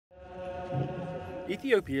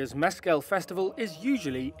Ethiopia's Meskel festival is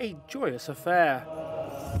usually a joyous affair.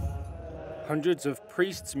 Hundreds of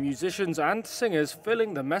priests, musicians and singers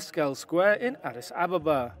filling the Meskel Square in Addis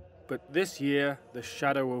Ababa. But this year, the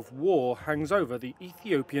shadow of war hangs over the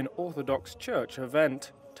Ethiopian Orthodox Church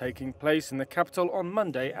event, taking place in the capital on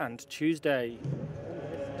Monday and Tuesday.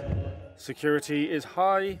 Security is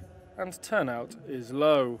high and turnout is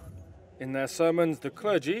low. In their sermons, the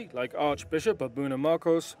clergy, like Archbishop Abuna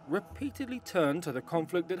Markos, repeatedly turn to the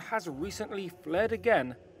conflict that has recently flared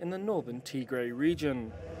again in the northern Tigray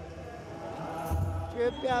region.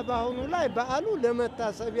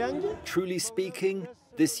 Truly speaking,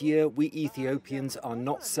 this year we Ethiopians are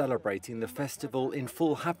not celebrating the festival in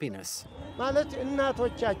full happiness.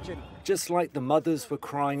 Just like the mothers were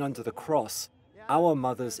crying under the cross, our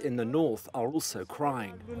mothers in the north are also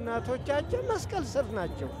crying.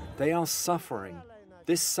 They are suffering.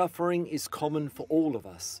 This suffering is common for all of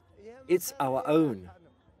us. It's our own.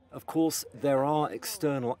 Of course, there are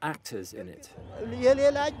external actors in it.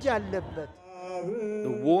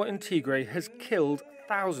 The war in Tigray has killed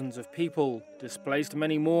thousands of people, displaced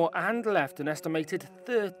many more, and left an estimated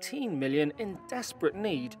 13 million in desperate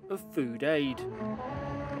need of food aid.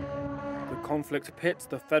 The conflict pits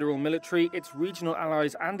the federal military, its regional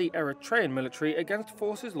allies and the Eritrean military against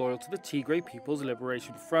forces loyal to the Tigray People's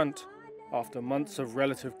Liberation Front. After months of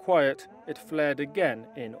relative quiet, it flared again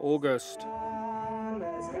in August.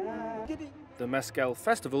 The Meskel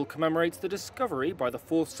festival commemorates the discovery by the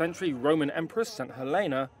 4th century Roman Empress St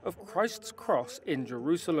Helena of Christ's cross in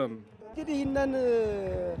Jerusalem.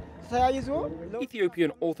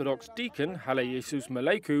 Ethiopian Orthodox deacon Haile Jesus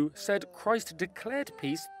Meleku said Christ declared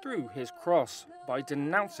peace through his cross by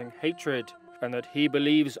denouncing hatred, and that he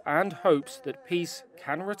believes and hopes that peace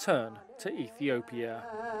can return to Ethiopia.